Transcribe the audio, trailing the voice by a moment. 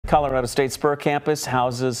Colorado State Spur Campus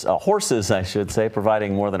houses horses, I should say,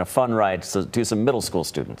 providing more than a fun ride to some middle school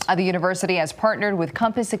students. The university has partnered with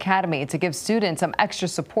Compass Academy to give students some extra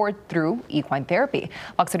support through equine therapy.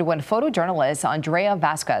 FOX31 photojournalist Andrea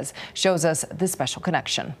Vasquez shows us this special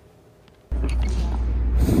connection.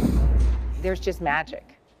 There's just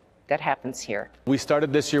magic that happens here. We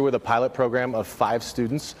started this year with a pilot program of 5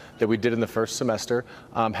 students that we did in the first semester,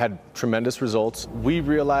 had tremendous results. We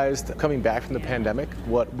realized coming back from the pandemic,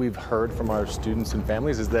 what we've heard from our students and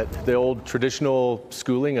families is that the old traditional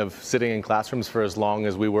schooling of sitting in classrooms for as long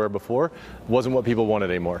as we were before wasn't what people wanted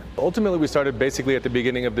anymore. Ultimately, we started basically at the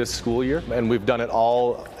beginning of this school year, and we've done it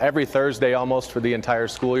every Thursday almost for the entire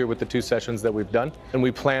school year with the 2 sessions that we've done. And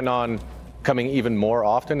we plan on coming even more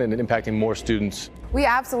often and impacting more students. We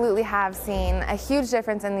absolutely have seen a huge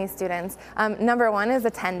difference in these students. Number one is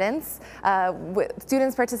attendance.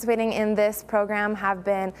 Students participating in this program have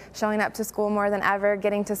been showing up to school more than ever,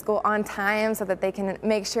 getting to school on time so that they can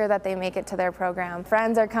make sure that they make it to their program.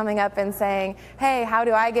 Friends are coming up and saying, hey, how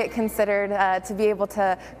do I get considered to be able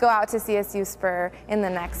to go out to CSU Spur in the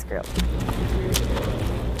next group?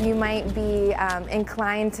 You might be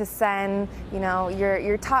inclined to send,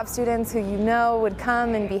 your top students who would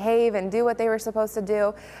come and behave and do what they were supposed to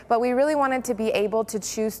do. But we really wanted to be able to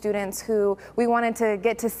choose students who we wanted to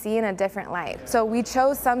get to see in a different light. So we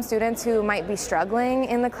chose some students who might be struggling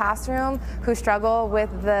in the classroom, who struggle with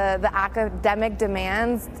the academic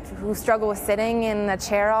demands, who struggle with sitting in a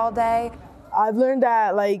chair all day. I've learned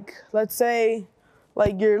that, let's say,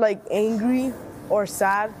 you're angry or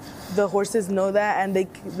sad, the horses know that and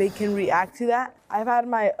they can react to that. I've had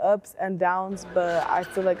my ups and downs, but I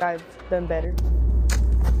feel like I've done better.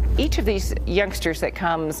 Each of these youngsters that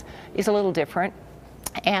comes is a little different,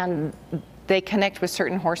 and they connect with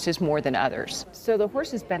certain horses more than others. So the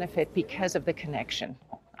horses benefit because of the connection,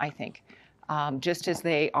 I think. Just as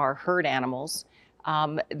they are herd animals,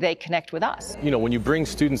 they connect with us. When you bring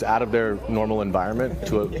students out of their normal environment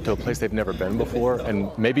to a place they've never been before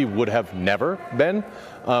and maybe would have never been,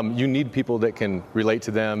 you need people that can relate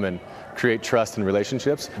to them and create trust and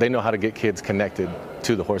relationships. They know how to get kids connected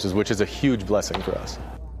to the horses, which is a huge blessing for us.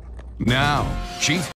 Now, Chief